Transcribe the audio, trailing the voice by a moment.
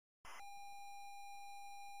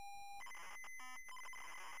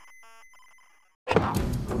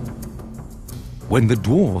When the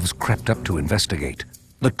dwarves crept up to investigate,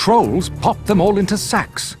 the trolls popped them all into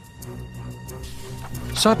sacks.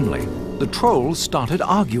 Suddenly, the trolls started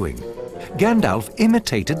arguing. Gandalf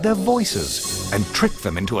imitated their voices and tricked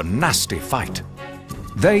them into a nasty fight.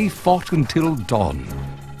 They fought until dawn.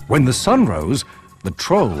 When the sun rose, the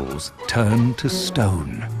trolls turned to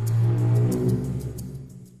stone.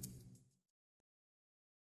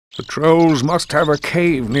 The trolls must have a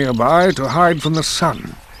cave nearby to hide from the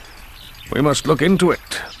sun. We must look into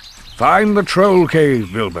it. Find the troll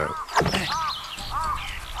cave, Bilbo.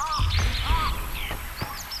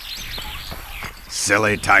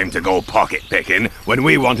 Silly time to go pocket picking when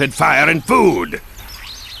we wanted fire and food.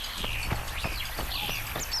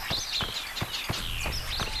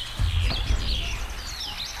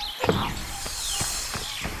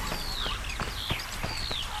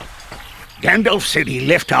 Gandalf said he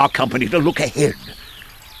left our company to look ahead.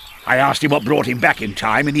 I asked him what brought him back in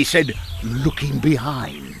time, and he said, looking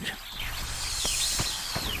behind.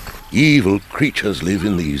 Evil creatures live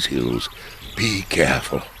in these hills. Be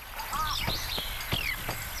careful.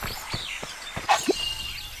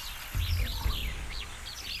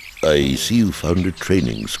 I see you found a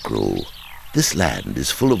training scroll. This land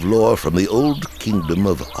is full of lore from the old kingdom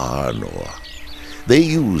of Arnor. They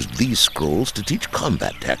used these scrolls to teach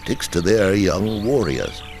combat tactics to their young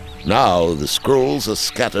warriors. Now the scrolls are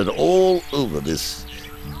scattered all over this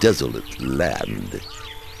desolate land.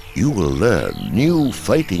 You will learn new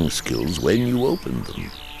fighting skills when you open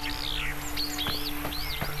them.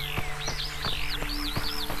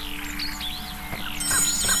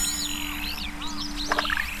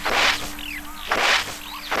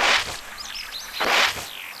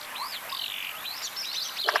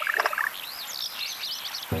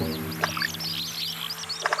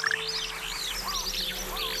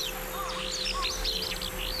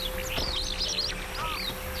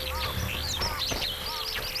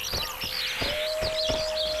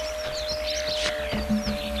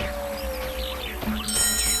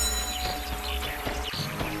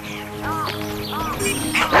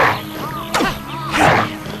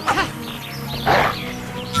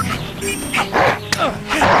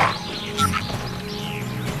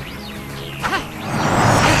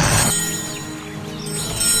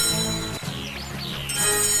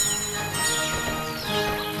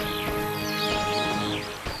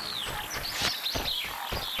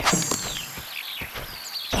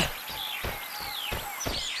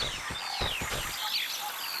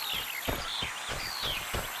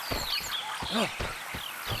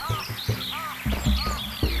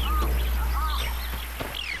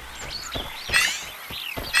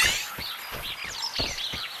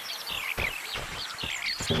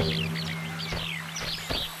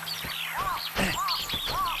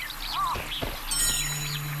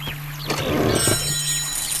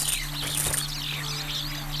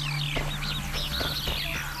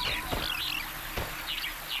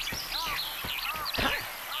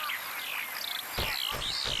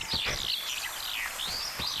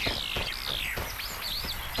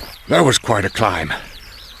 That was quite a climb.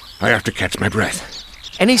 I have to catch my breath.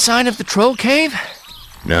 Any sign of the troll cave?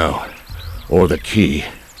 No. Or the key.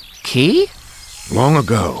 Key? Long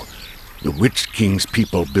ago, the Witch King's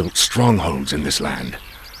people built strongholds in this land.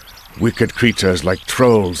 Wicked creatures like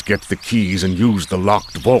trolls get the keys and use the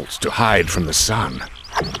locked vaults to hide from the sun.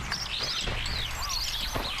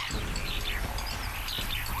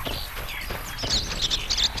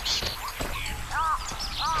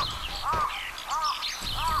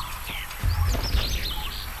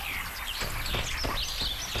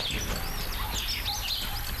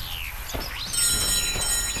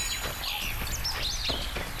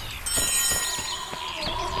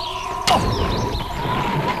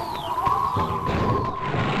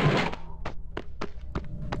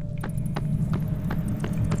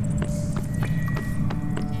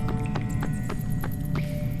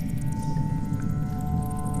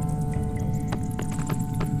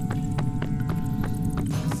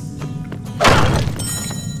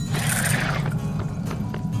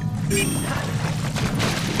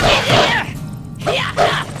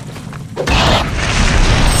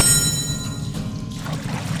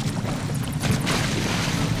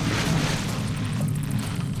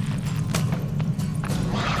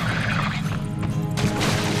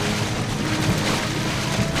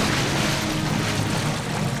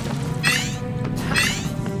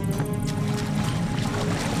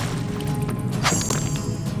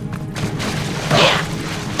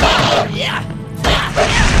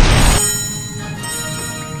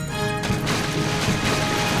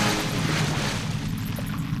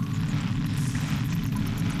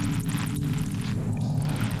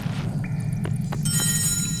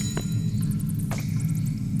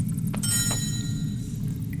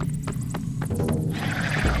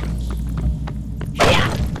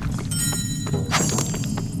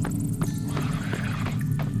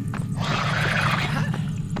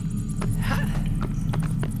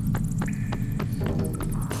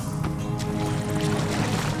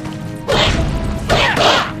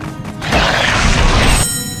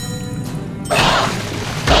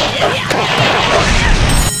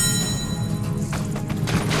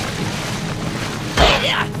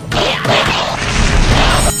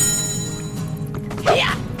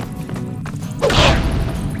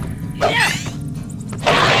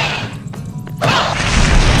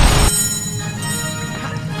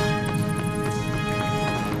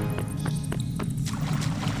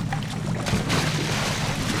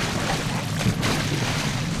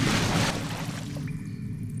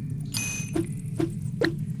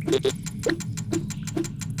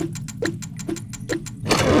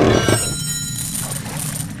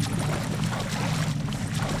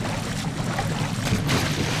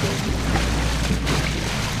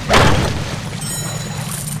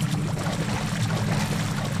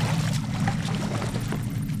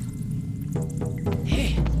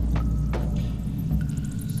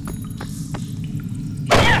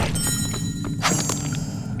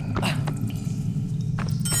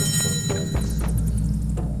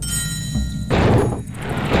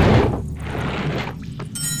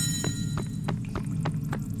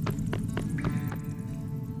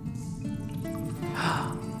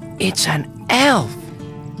 It's an elf.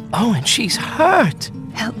 Oh, and she's hurt.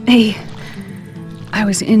 Help me. I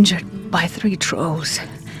was injured by 3 trolls.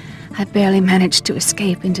 I barely managed to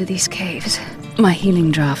escape into these caves. My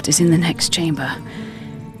healing draft is in the next chamber,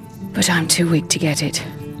 but I'm too weak to get it.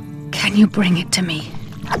 Can you bring it to me?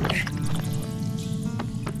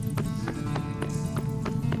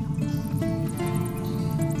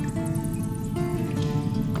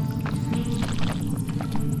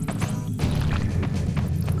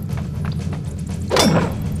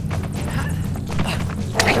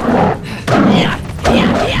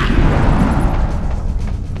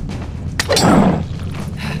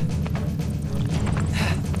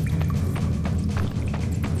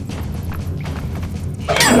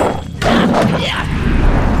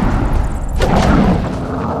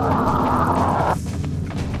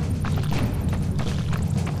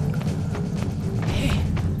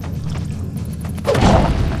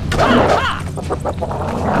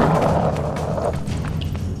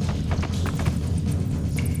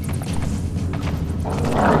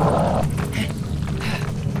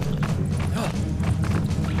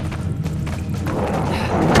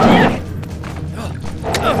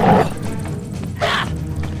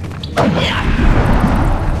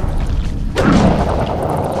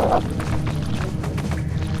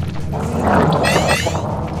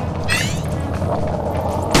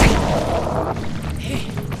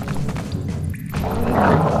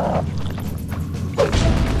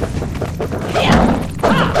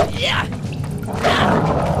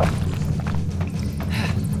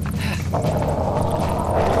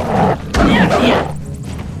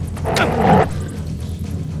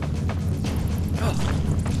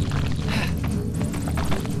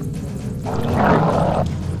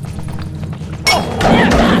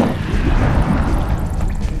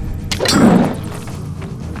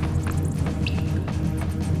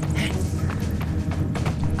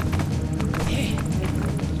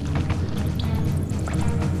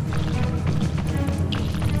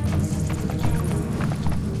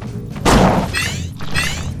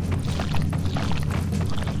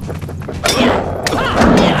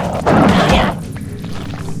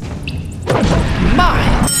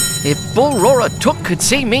 If Bull Roarer Took could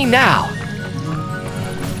see me now.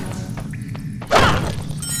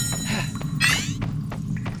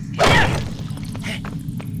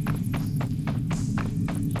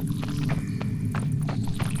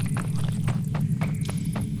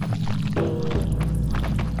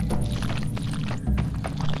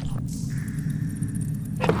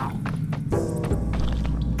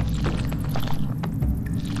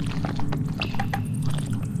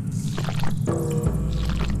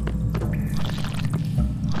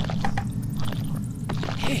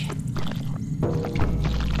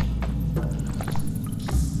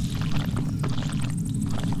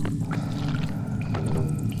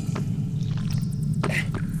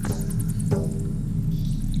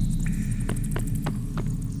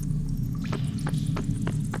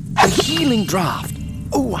 Healing draft.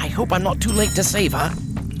 Oh, I hope I'm not too late to save her.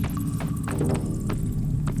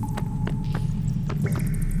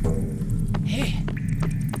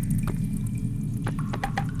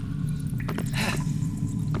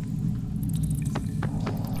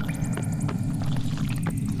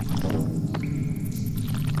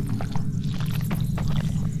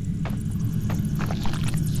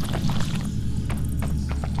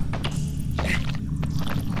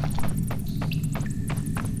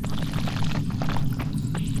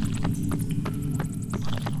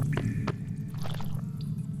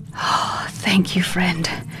 Thank you, friend.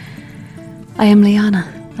 I am Liana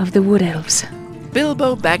of the Wood Elves.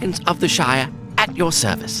 Bilbo Baggins of the Shire, at your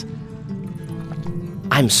service.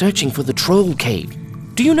 I'm searching for the Troll Cave.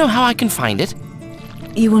 Do you know how I can find it?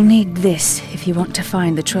 You will need this if you want to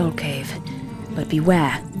find the Troll Cave. But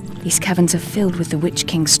beware, these caverns are filled with the Witch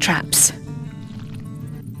King's traps.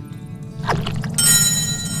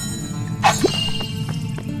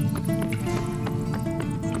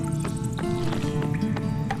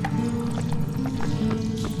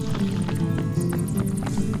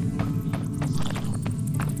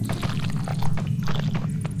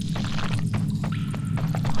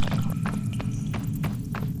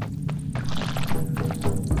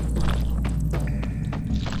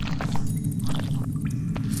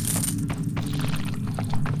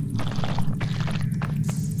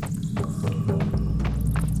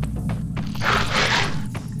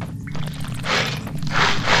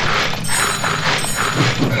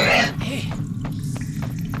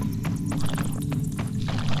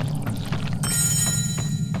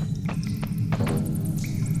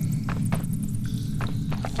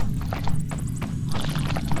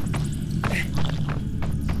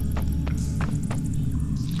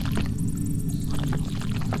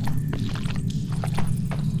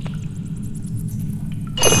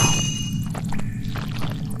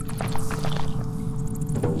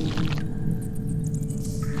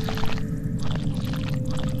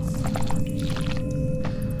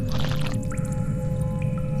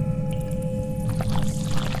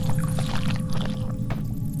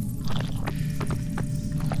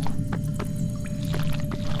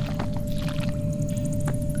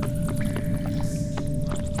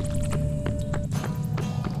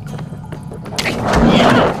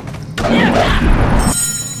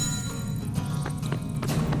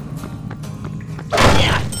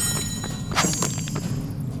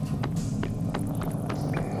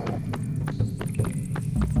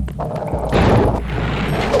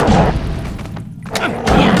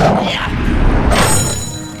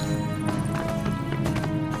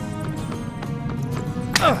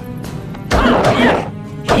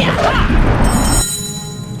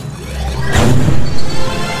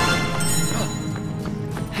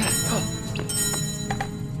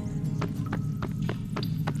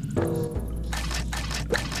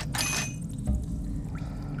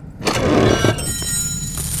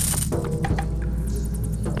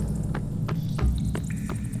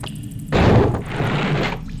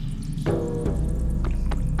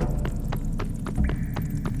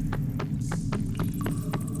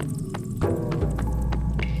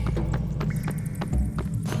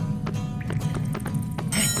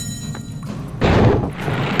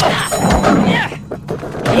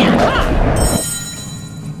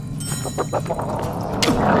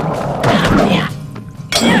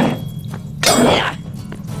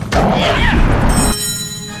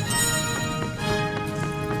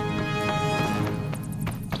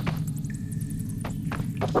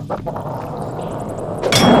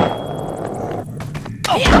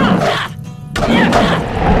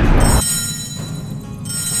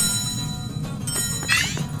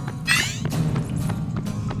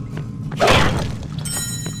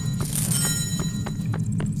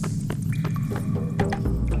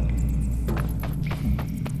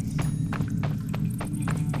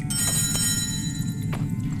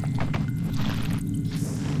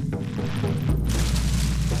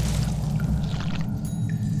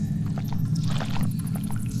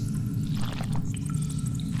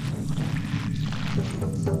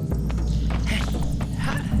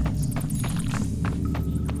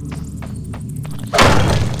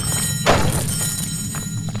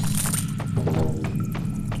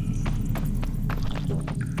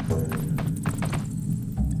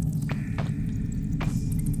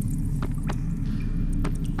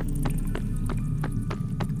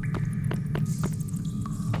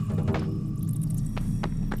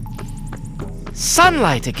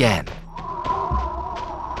 Sunlight again.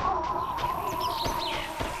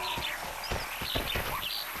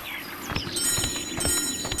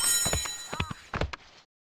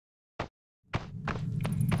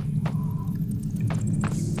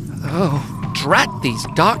 Oh, drat these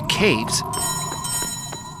dark caves.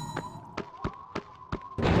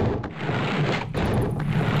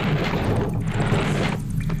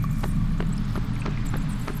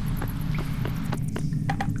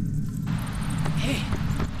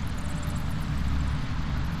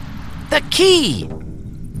 The key!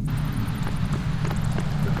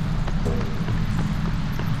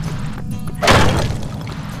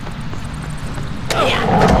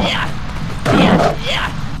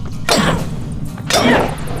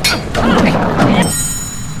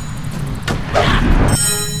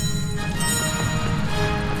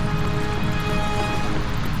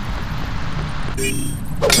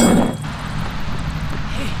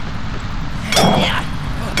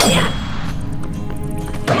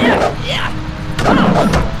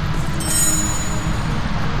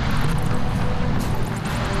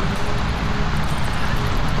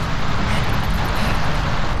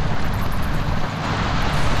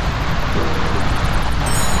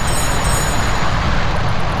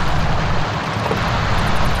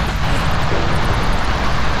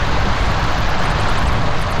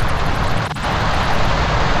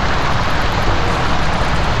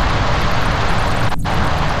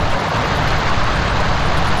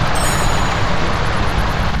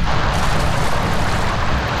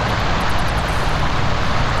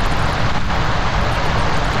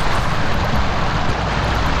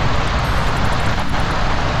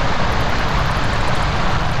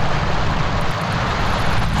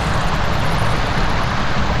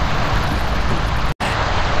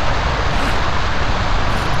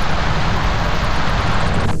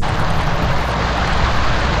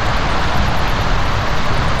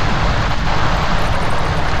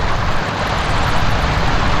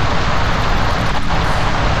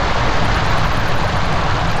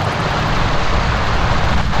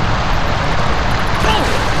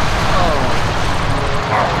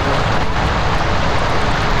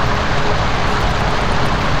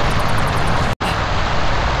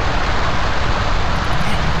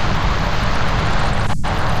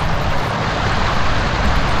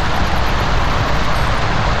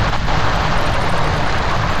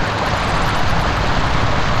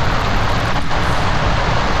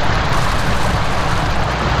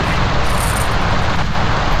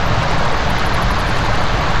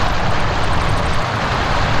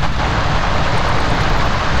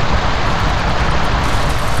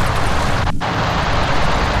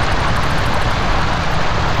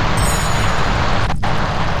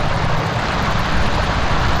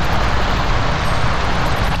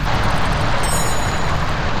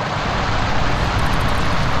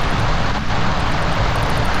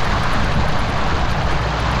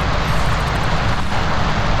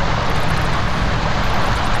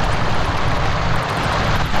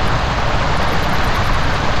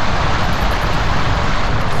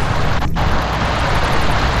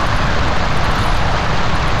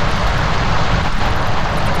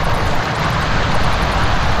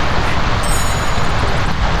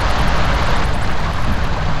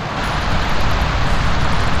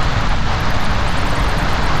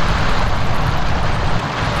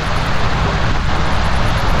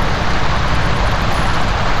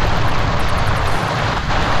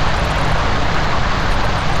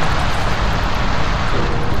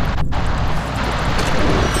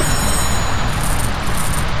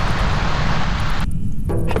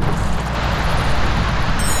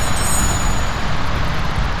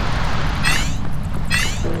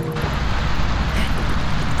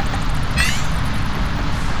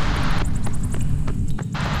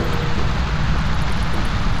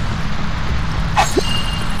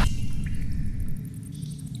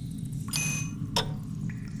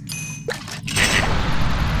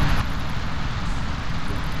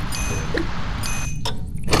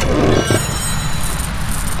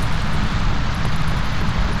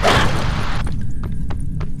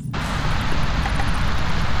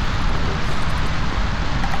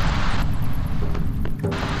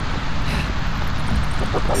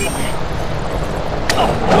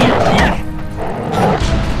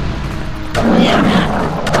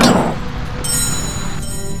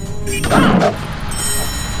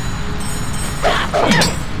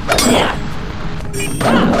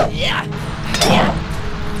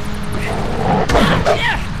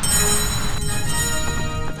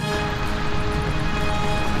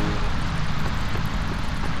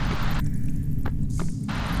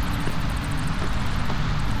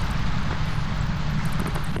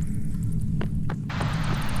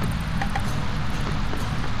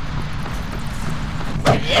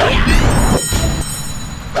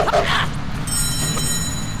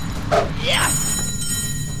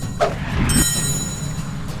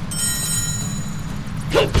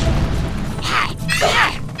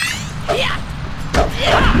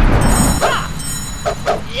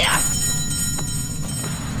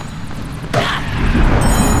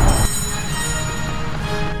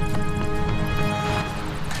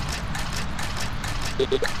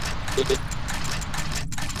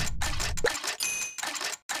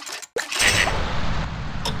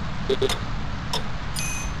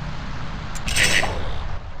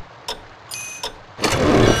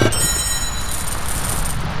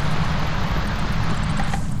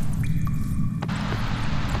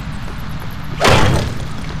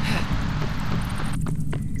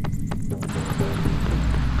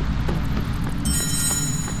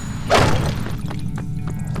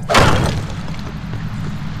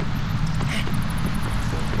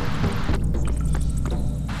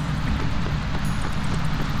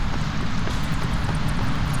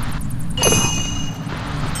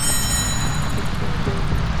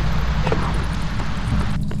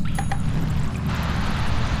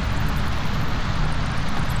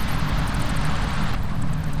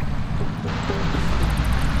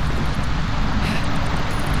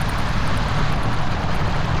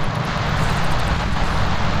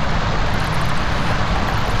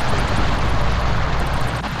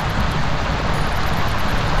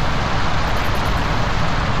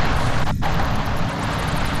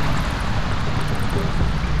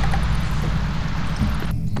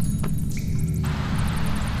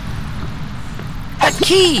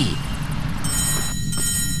 Key!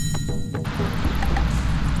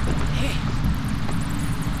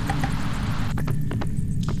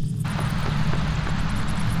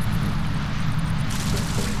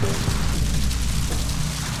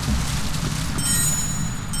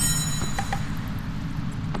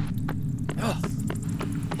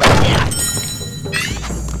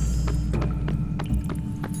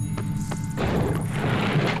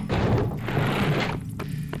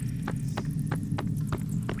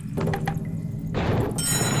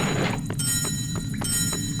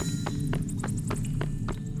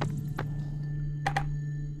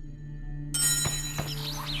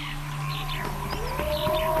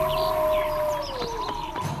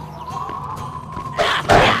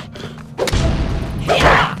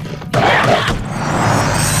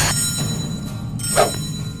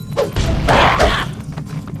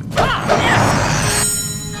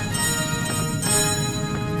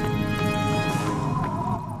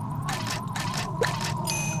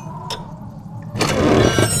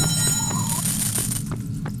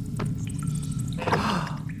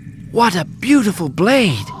 What a beautiful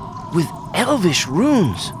blade, with elvish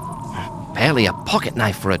runes. Barely a pocket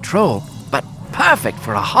knife for a troll, but perfect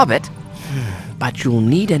for a hobbit. But you'll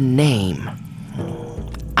need a name.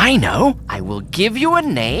 I know. I will give you a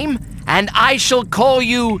name, and I shall call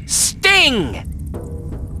you Sting.